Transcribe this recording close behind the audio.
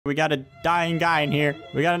We got a dying guy in here.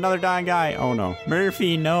 We got another dying guy. Oh no.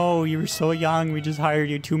 Murphy, no, you were so young. We just hired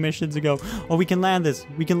you 2 missions ago. Oh, we can land this.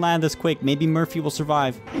 We can land this quick. Maybe Murphy will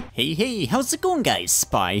survive. Hey, how's it going, guys?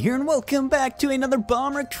 Spy here, and welcome back to another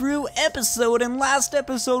Bomber Crew episode. And last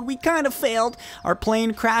episode, we kind of failed. Our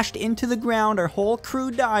plane crashed into the ground. Our whole crew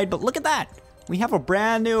died, but look at that. We have a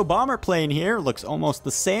brand new bomber plane here. Looks almost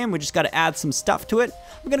the same. We just got to add some stuff to it.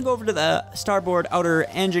 We're going to go over to the starboard outer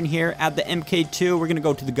engine here, add the MK2. We're going to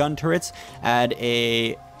go to the gun turrets, add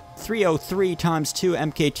a 303 × 2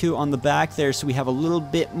 MK2 on the back there so we have a little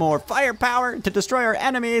bit more firepower to destroy our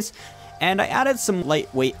enemies. And I added some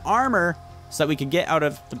lightweight armor so that we could get out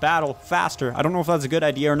of the battle faster. I don't know if that's a good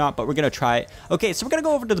idea or not, but we're going to try it. Okay, so we're going to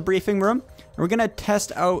go over to the briefing room. We're going to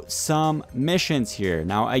test out some missions here.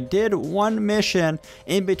 Now, I did one mission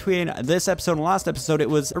in between this episode and last episode. It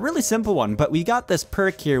was a really simple one, but we got this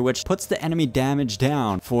perk here, which puts the enemy damage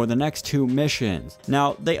down for the next 2 missions.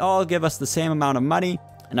 Now, they all give us the same amount of money,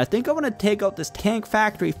 and I think I want to take out this tank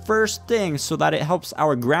factory first thing so that it helps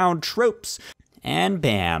our ground troops. And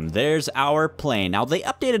bam, there's our plane. Now, they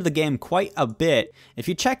updated the game quite a bit. If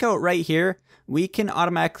you check out right here, we can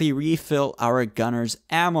automatically refill our gunner's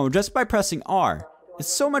ammo just by pressing R. It's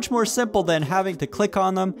so much more simple than having to click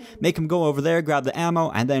on them, make them go over there, grab the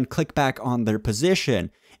ammo, and then click back on their position.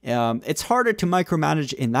 It's harder to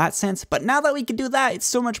micromanage in that sense, but now that we can do that, it's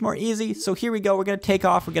so much more easy. So here we go, we're going to take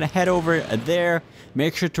off, we're going to head over there,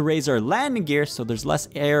 make sure to raise our landing gear so there's less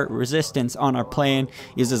air resistance on our plane,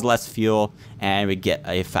 uses less fuel, and we get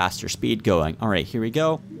a faster speed going. All right, here we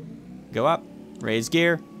go. Go up, raise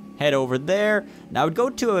gear, head over there. Now I would go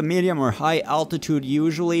to a medium or high altitude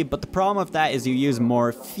usually, but the problem with that is you use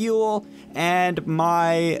more fuel and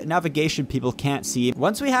my navigation people can't see.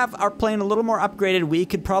 Once we have our plane a little more upgraded, we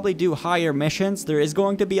could probably do higher missions. There is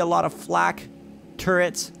going to be a lot of flak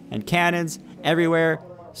turrets and cannons everywhere,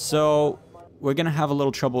 so we're gonna have a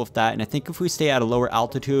little trouble with that. And I think if we stay at a lower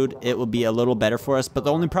altitude, it will be a little better for us. But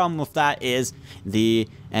the only problem with that is the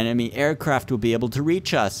enemy aircraft will be able to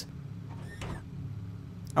reach us.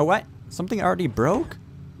 Oh, what? Something already broke?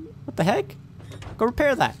 What the heck? Go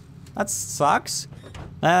repair that. That sucks.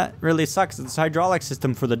 That really sucks. It's a hydraulic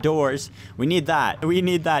system for the doors. We need that. We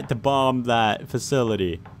need that to bomb that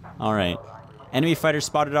facility. All right. Enemy fighter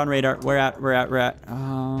spotted on radar. We're at.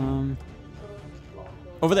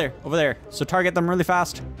 Over there. So target them really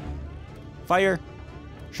fast. Fire.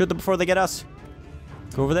 Shoot them before they get us.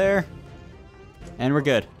 Go over there. And we're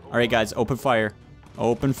good. All right, guys. Open fire.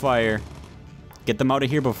 Open fire. Get them out of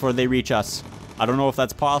here before they reach us. I don't know if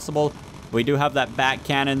that's possible. We do have that back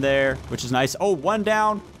cannon there, which is nice. Oh, 1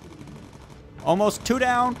 down. Almost 2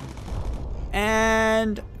 down.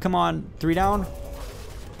 And come on, 3 down.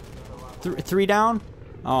 3 down.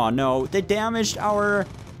 Oh no, they damaged our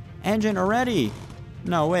engine already.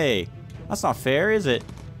 No way. That's not fair, is it?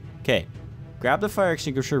 Okay, grab the fire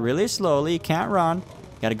extinguisher really slowly. Can't run.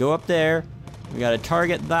 Gotta go up there. We gotta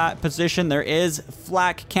target that position. There is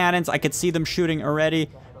flak cannons. I could see them shooting already.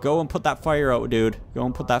 Go and put that fire out, dude. Go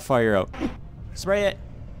and put that fire out. Spray it.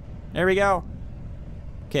 There we go.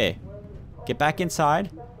 Okay. Get back inside.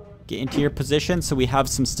 Get into your position so we have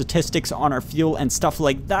some statistics on our fuel and stuff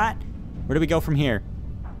like that. Where do we go from here?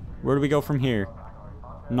 Where do we go from here?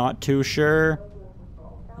 Not too sure.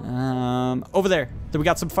 Over there. We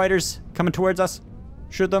got some fighters coming towards us.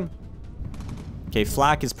 Shoot them. Okay,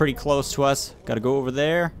 flak is pretty close to us. Gotta go over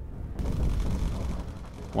there.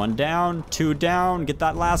 1 down, 2 down. Get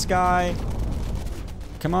that last guy.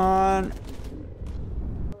 Come on.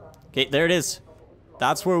 Okay, there it is.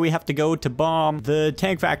 That's where we have to go to bomb the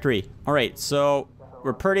tank factory. All right, so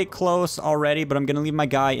we're pretty close already, but I'm gonna leave my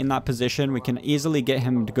guy in that position. We can easily get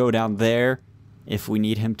him to go down there if we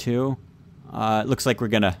need him to. It looks like we're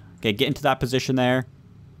gonna, okay, get into that position there.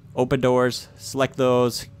 Open doors, select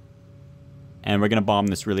those. And we're gonna bomb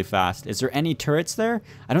this really fast. Is there any turrets there?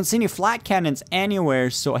 I don't see any flat cannons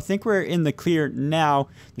anywhere, so I think we're in the clear now.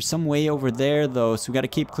 There's some way over there though, so we gotta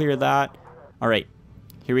keep clear of that. All right,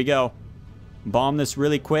 here we go. Bomb this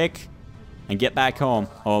really quick and get back home.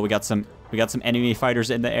 Oh, we got some enemy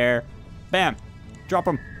fighters in the air. Bam, drop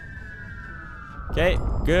them. Okay,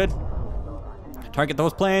 good. Target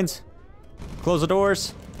those planes. Close the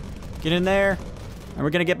doors. Get in there, and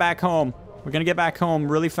we're gonna get back home. We're gonna get back home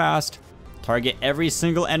really fast. Target every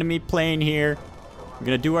single enemy plane here. We're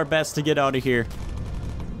gonna do our best to get out of here.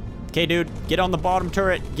 Okay, dude, get on the bottom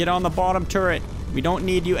turret. Get on the bottom turret. We don't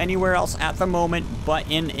need you anywhere else at the moment, but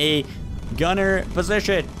in a gunner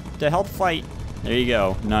position to help fight. There you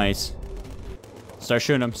go. Nice. Start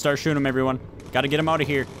shooting them. Start shooting them, everyone. Gotta get them out of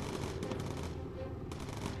here.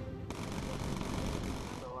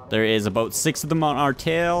 There is about 6 of them on our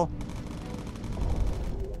tail.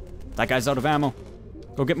 That guy's out of ammo.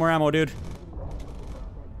 Go get more ammo, dude.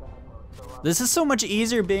 This is so much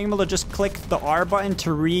easier being able to just click the R button to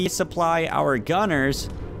resupply our gunners.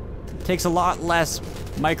 It takes a lot less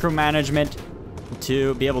micromanagement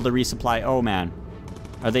to be able to resupply. Oh man.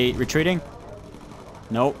 Are they retreating?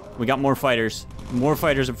 Nope. We got more fighters. More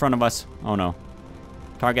fighters in front of us. Oh no.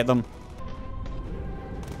 Target them.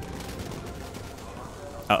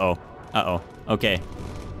 Uh-oh. Uh-oh. Okay.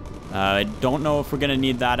 I don't know if we're gonna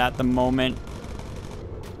need that at the moment.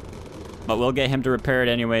 But we'll get him to repair it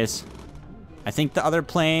anyways. I think the other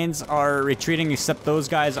planes are retreating except those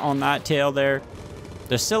guys on that tail there.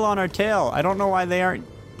 They're still on our tail. I don't know why they aren't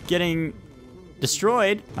getting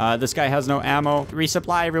destroyed. This guy has no ammo.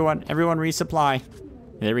 Resupply, everyone. Everyone resupply.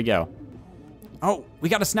 There we go. Oh, we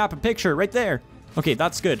gotta snap a picture right there. Okay,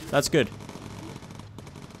 that's good. That's good.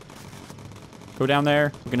 Go down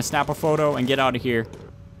there. We're gonna snap a photo and get out of here.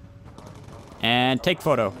 And take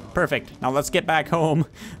photo. Perfect. Now let's get back home.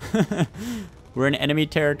 We're in enemy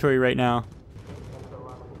territory right now.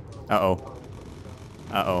 Uh-oh.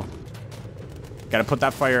 Uh-oh. Gotta put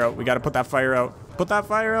that fire out. We gotta put that fire out. Put that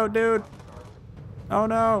fire out, dude. Oh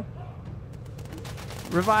no.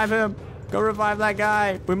 Revive him. Go revive that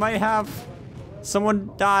guy. We might have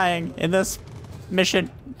someone dying in this mission.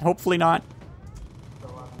 Hopefully not.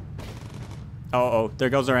 Uh-oh. There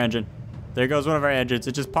goes our engine. There goes one of our engines.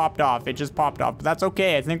 It just popped off. It just popped off. But that's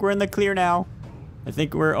okay. I think we're in the clear now. I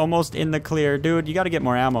think we're almost in the clear. Dude, you gotta get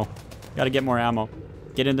more ammo. You gotta get more ammo.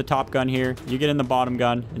 Get in the top gun here. You get in the bottom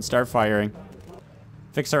gun and start firing.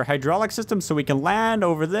 Fix our hydraulic system so we can land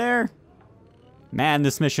over there. Man,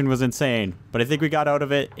 this mission was insane. But I think we got out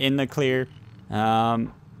of it in the clear.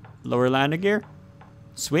 Lower landing gear.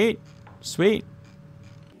 Sweet. Sweet.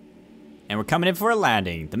 And we're coming in for a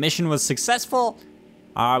landing. The mission was successful.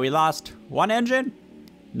 We lost one engine.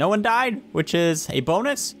 No one died, which is a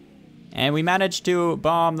bonus. And we managed to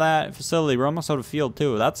bomb that facility. We're almost out of field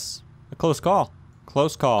too. That's a close call.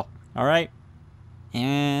 Close call. All right.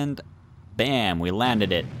 And bam, we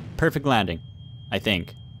landed it. Perfect landing, I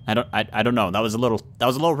think. I don't know. That was a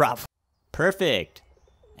little rough. Perfect.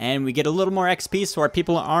 And we get a little more XP so our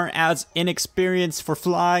people aren't as inexperienced for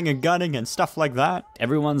flying and gunning and stuff like that.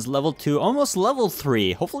 Everyone's level 2, almost level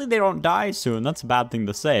 3. Hopefully they don't die soon. That's a bad thing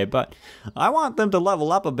to say, but I want them to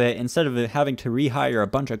level up a bit instead of having to rehire a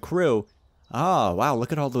bunch of crew. Oh, wow,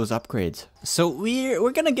 look at all those upgrades. So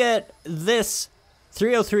we're gonna get this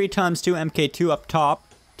 303 times 2 MK2 up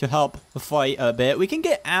top to help fight a bit. We can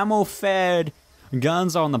get ammo-fed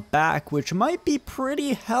guns on the back, which might be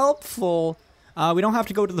pretty helpful. We don't have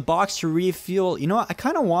to go to the box to refuel. You know what? I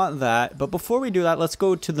kind of want that. But before we do that, let's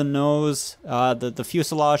go to the nose, the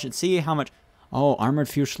fuselage, and see how much... Oh, armored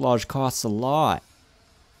fuselage costs a lot.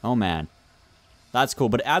 Oh, man. That's cool.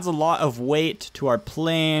 But it adds a lot of weight to our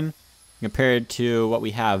plane compared to what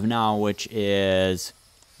we have now, which is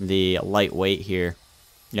the lightweight here.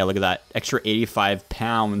 Yeah, look at that. Extra 85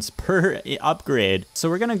 pounds per upgrade. So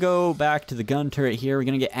we're going to go back to the gun turret here. We're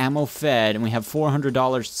going to get ammo fed, and we have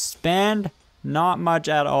 $400 to spend. Not much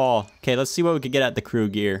at all. Okay, let's see what we could get at the crew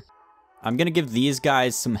gear. I'm going to give these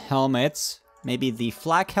guys some helmets. Maybe the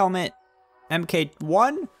flak helmet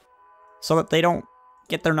MK1, so that they don't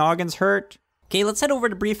get their noggins hurt. Okay, let's head over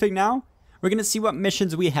to briefing now. We're going to see what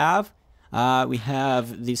missions we have. We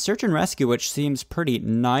have the search and rescue, which seems pretty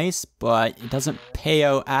nice, but it doesn't pay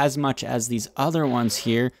out as much as these other ones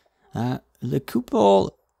here. Le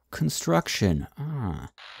Coupole construction.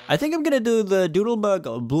 I think I'm gonna do the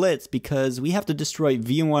Doodlebug Blitz because we have to destroy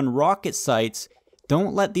V1 rocket sites.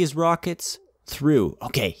 Don't let these rockets through.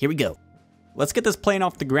 Okay, here we go. Let's get this plane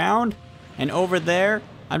off the ground. And over there,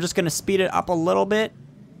 I'm just gonna speed it up a little bit.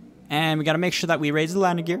 And we gotta make sure that we raise the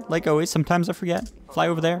landing gear, like always. Sometimes I forget. Fly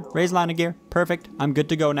over there, raise landing gear. Perfect, I'm good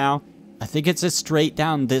to go now. I think it's a straight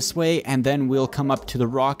down this way, and then we'll come up to the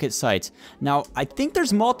rocket sites. Now, I think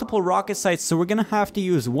there's multiple rocket sites, so we're gonna have to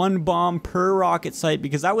use one bomb per rocket site,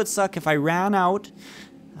 because that would suck if I ran out.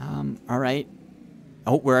 All right.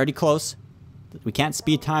 Oh, we're already close. We can't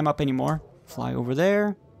speed time up anymore. Fly over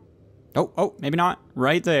there. Oh, maybe not.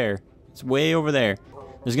 Right there. It's way over there.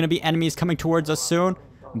 There's gonna be enemies coming towards us soon,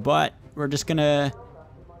 but we're just gonna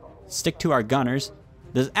stick to our gunners.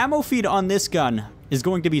 The ammo feed on this gun is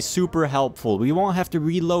going to be super helpful. We won't have to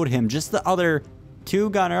reload him. Just the other 2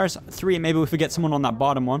 gunners, 3, maybe if we get someone on that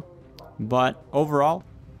bottom one. But overall,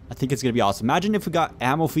 I think it's gonna be awesome. Imagine if we got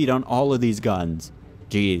ammo feed on all of these guns.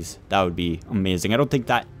 Jeez, that would be amazing. I don't think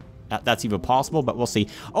that's even possible, but we'll see.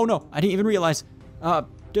 Oh no, I didn't even realize.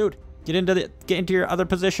 Dude, get into your other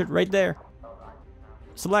position right there.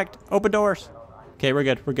 Select, open doors. Okay, we're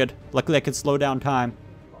good. We're good. Luckily, I could slow down time.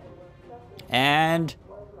 And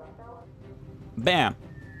bam.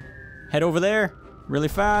 Head over there really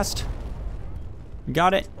fast.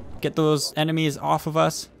 Got it. Get those enemies off of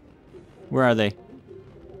us. Where are they?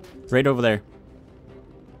 Right over there.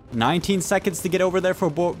 19 seconds to get over there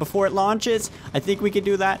before it launches. I think we can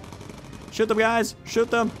do that. Shoot them, guys.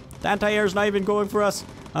 Shoot them. The anti-air's not even going for us.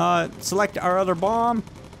 Select our other bomb.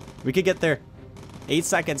 We could get there. 8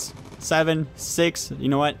 seconds. 7, 6. You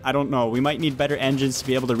know what? I don't know. We might need better engines to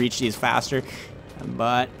be able to reach these faster.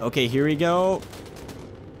 But, okay, here we go.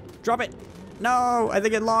 Drop it. No, I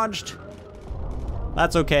think it launched.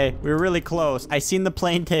 That's okay. We were really close. I seen the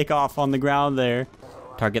plane take off on the ground there.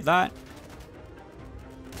 Target that.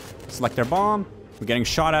 Select our bomb. We're getting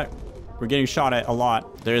shot at. We're getting shot at a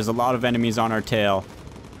lot. There's a lot of enemies on our tail.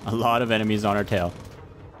 A lot of enemies on our tail.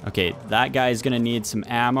 Okay, that guy is gonna need some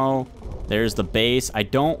ammo. There's the base. I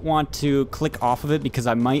don't want to click off of it because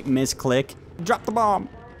I might misclick. Drop the bomb.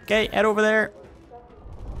 Okay, head over there.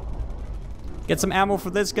 Get some ammo for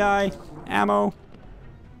this guy. Ammo.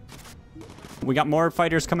 We got more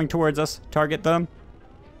fighters coming towards us. Target them.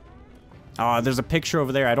 Oh, there's a picture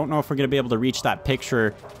over there. I don't know if we're gonna be able to reach that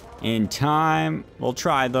picture in time. We'll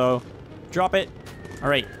try though. Drop it. All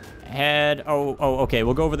right. Head. Oh, okay.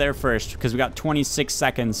 We'll go over there first because we got 26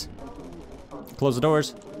 seconds. Close the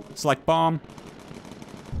doors. Select bomb.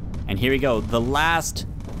 And here we go. The last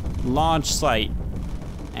launch site.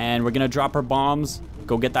 And we're gonna drop our bombs.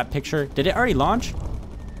 Go get that picture. Did it already launch?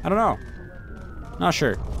 I don't know. Not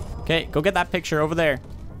sure. Okay, go get that picture over there.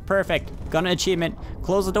 Perfect. Got an achievement.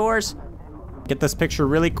 Close the doors. Get this picture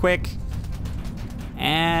really quick.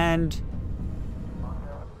 And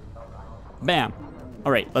bam.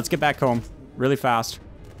 All right, let's get back home really fast.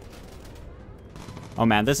 Oh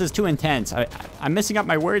man, this is too intense. I'm messing up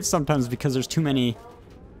my words sometimes because there's too many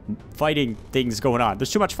fighting things going on.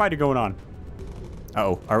 There's too much fighting going on.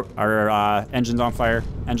 Uh-oh, our engine's on fire.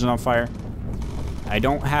 Engine's on fire. I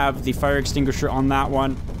don't have the fire extinguisher on that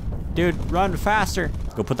one. Dude, run faster.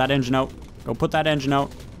 Go put that engine out. Go put that engine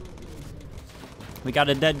out. We got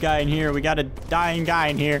a dead guy in here. We got a dying guy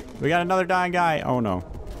in here. We got another dying guy. Oh no.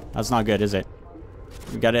 That's not good, is it?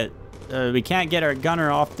 We got it. We can't get our gunner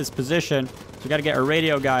off this position. So we got to get our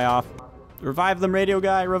radio guy off. Revive them, radio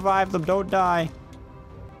guy. Revive them. Don't die.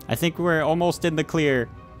 I think we're almost in the clear.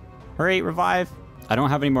 Hurry, revive. I don't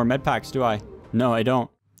have any more med packs, do I? No, I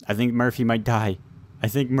don't. I think Murphy might die. I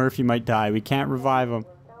think Murphy might die. We can't revive him.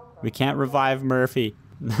 We can't revive Murphy.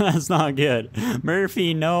 That's not good.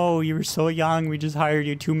 Murphy, no, you were so young. We just hired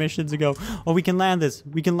you 2 missions ago. Oh, we can land this.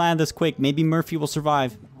 We can land this quick. Maybe Murphy will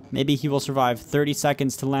survive. Maybe he will survive. 30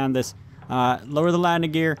 seconds to land this. Lower the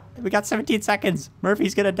landing gear. We got 17 seconds.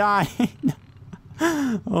 Murphy's gonna die.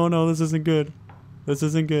 Oh no, this isn't good. This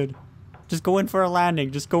isn't good. Just go in for a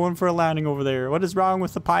landing. Just go in for a landing over there. What is wrong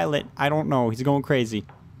with the pilot? I don't know. He's going crazy.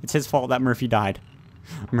 It's his fault that Murphy died.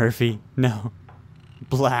 Murphy, no.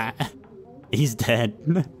 Blah. He's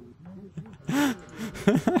dead.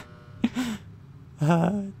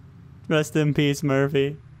 Rest in peace,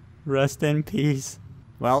 Murphy. Rest in peace.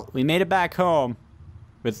 Well, we made it back home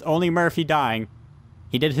with only Murphy dying.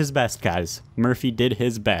 He did his best, guys. Murphy did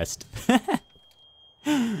his best.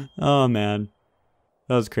 Oh, man.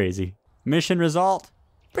 That was crazy. Mission result.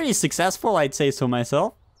 Pretty successful, I'd say so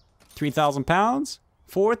myself. 3,000 pounds.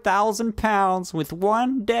 4,000 pounds with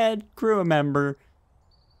 1 dead crew member.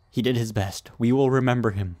 He did his best. We will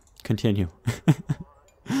remember him. Continue.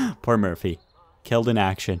 Poor Murphy. Killed in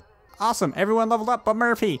action. Awesome. Everyone leveled up but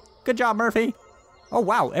Murphy. Good job, Murphy. Oh,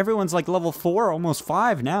 wow. Everyone's like level 4, almost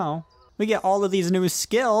 5 now. We get all of these new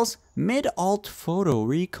skills. Mid-alt photo.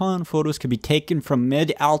 Recon photos can be taken from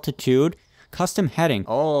mid-altitude. Custom heading.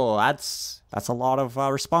 Oh, that's a lot of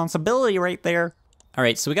responsibility right there. All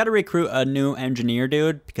right, so we got to recruit a new engineer,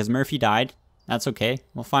 dude, because Murphy died. That's okay.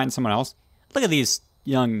 We'll find someone else. Look at these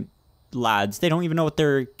young lads. They don't even know what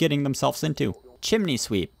they're getting themselves into. Chimney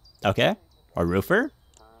sweep. Okay. A roofer.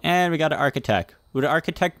 And we got an architect. Would an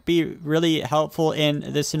architect be really helpful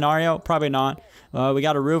in this scenario? Probably not. We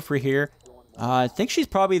got a roofer here. I think she's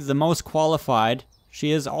probably the most qualified.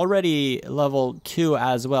 She is already level 2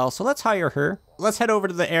 as well. So let's hire her. Let's head over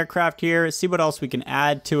to the aircraft here. See what else we can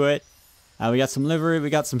add to it. We got some livery. We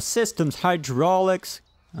got some systems. Hydraulics.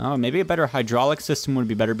 Oh, maybe a better hydraulic system would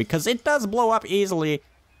be better because it does blow up easily.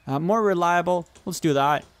 More reliable. Let's do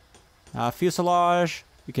that. Fuselage.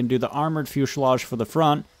 We can do the armored fuselage for the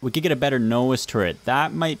front. We could get a better nose turret.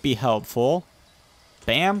 That might be helpful.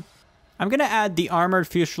 Bam. I'm going to add the armored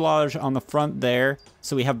fuselage on the front there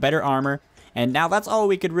so we have better armor. And now that's all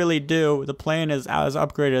we could really do. The plane is as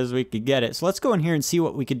upgraded as we could get it. So let's go in here and see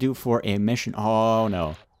what we could do for a mission. Oh,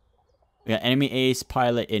 no. We got enemy ace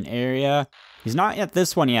pilot in area. He's not at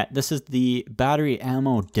this one yet. This is the battery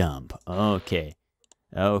ammo dump. Okay.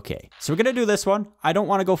 Okay. So we're going to do this one. I don't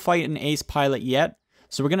want to go fight an ace pilot yet.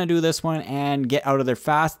 So we're going to do this one and get out of there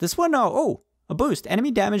fast. This one, oh, a boost.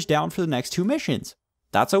 Enemy damage down for the next 2 missions.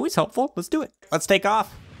 That's always helpful. Let's do it. Let's take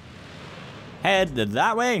off. Head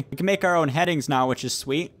that way. We can make our own headings now, which is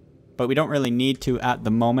sweet. But we don't really need to at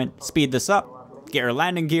the moment. Speed this up. Get our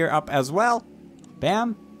landing gear up as well.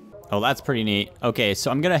 Bam. Oh, that's pretty neat. Okay,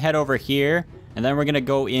 so I'm going to head over here. And then we're going to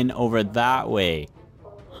go in over that way.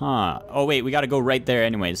 Huh. Oh, wait. We got to go right there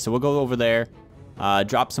anyways. So we'll go over there.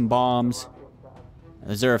 Drop some bombs.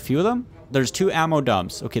 Is there a few of them? There's 2 ammo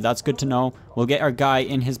dumps. Okay, that's good to know. We'll get our guy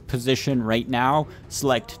in his position right now.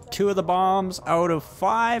 Select 2 of the bombs out of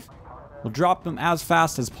 5. We'll drop them as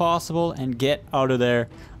fast as possible and get out of there.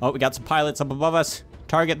 Oh, we got some pilots up above us.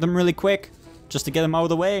 Target them really quick just to get them out of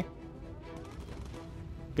the way.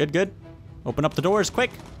 Good, good. Open up the doors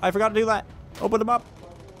quick. I forgot to do that. Open them up.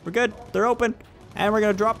 We're good. They're open. And we're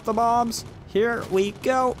going to drop the bombs. Here we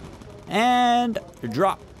go. And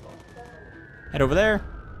drop. Head over there.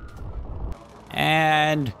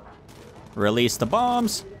 And release the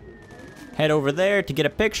bombs. Head over there to get a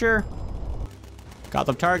picture. Got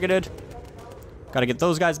them targeted. Got to get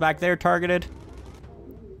those guys back there targeted.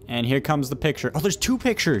 And here comes the picture. Oh, there's 2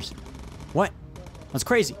 pictures. What? That's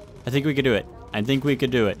crazy. I think we could do it. I think we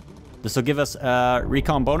could do it. This will give us a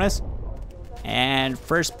recon bonus. And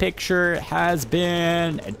first picture has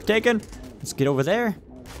been taken. Let's get over there.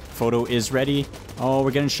 Photo is ready. Oh,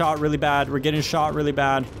 we're getting shot really bad. We're getting shot really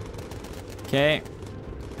bad. Okay.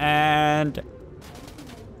 And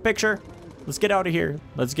picture. Let's get out of here.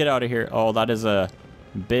 Let's get out of here. Oh, that is a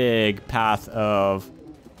big path of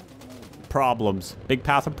problems. Big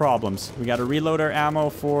path of problems. We got to reload our ammo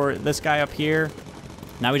for this guy up here.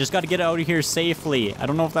 Now we just got to get out of here safely. I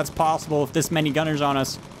don't know if that's possible with this many gunners on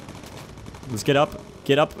us. Let's get up.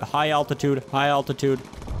 Get up. High altitude. High altitude.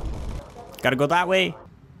 Got to go that way.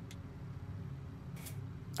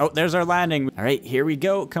 Oh, there's our landing. All right, here we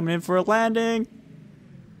go. Coming in for a landing.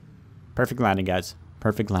 Perfect landing, guys.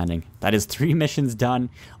 Perfect landing. That is 3 missions done.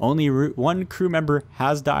 Only 1 crew member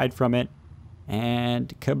has died from it.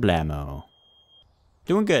 And kablamo.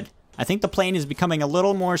 Doing good. I think the plane is becoming a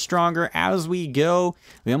little more stronger as we go.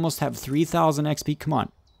 We almost have 3,000 XP. Come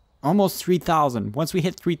on. Almost 3,000. Once we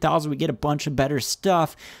hit 3,000, we get a bunch of better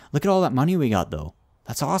stuff. Look at all that money we got, though.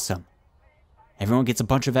 That's awesome. Everyone gets a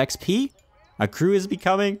bunch of XP. Our crew is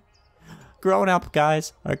becoming grown up,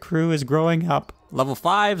 guys. Our crew is growing up. Level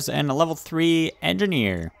 5s and a level 3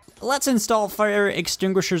 engineer. Let's install fire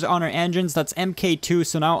extinguishers on our engines. That's MK2.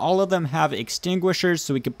 So now all of them have extinguishers,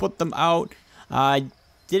 so we can put them out.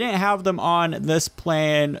 Didn't have them on this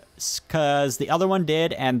plane because the other one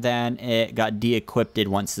did, and then it got de-equipped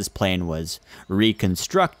once this plane was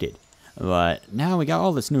reconstructed. But now we got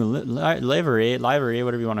all this new livery, whatever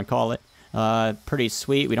you want to call it. Pretty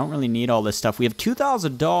sweet. We don't really need all this stuff. We have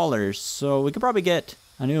 $2,000, so we could probably get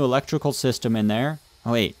a new electrical system in there.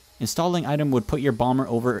 Oh, wait. Installing item would put your bomber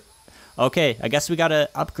over... Okay, I guess we gotta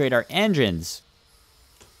upgrade our engines.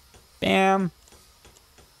 Bam.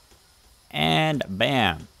 And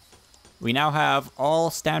bam. We now have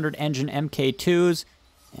all standard engine MK2s,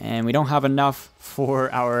 and we don't have enough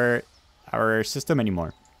for our system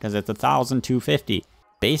anymore, because it's 1,250.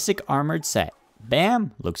 Basic armored set.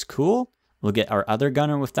 Bam. Looks cool. We'll get our other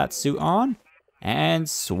gunner with that suit on. And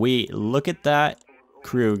sweet. Look at that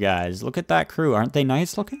crew, guys. Look at that crew. Aren't they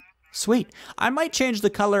nice looking? Sweet. I might change the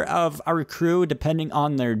color of our crew depending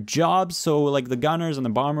on their jobs. So like the gunners and the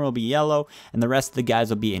bomber will be yellow, and the rest of the guys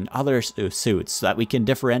will be in other suits, so that we can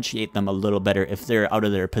differentiate them a little better if they're out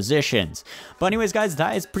of their positions. But anyways, guys,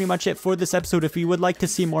 that is pretty much it for this episode. If you would like to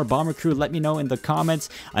see more bomber crew, let me know in the comments.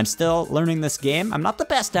 I'm still learning this game. I'm not the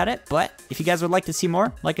best at it, but if you guys would like to see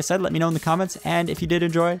more, like I said, let me know in the comments. And if you did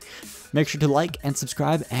enjoy, make sure to like and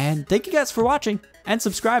subscribe. And thank you guys for watching and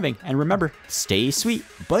subscribing. And remember, stay sweet.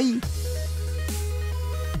 Bye.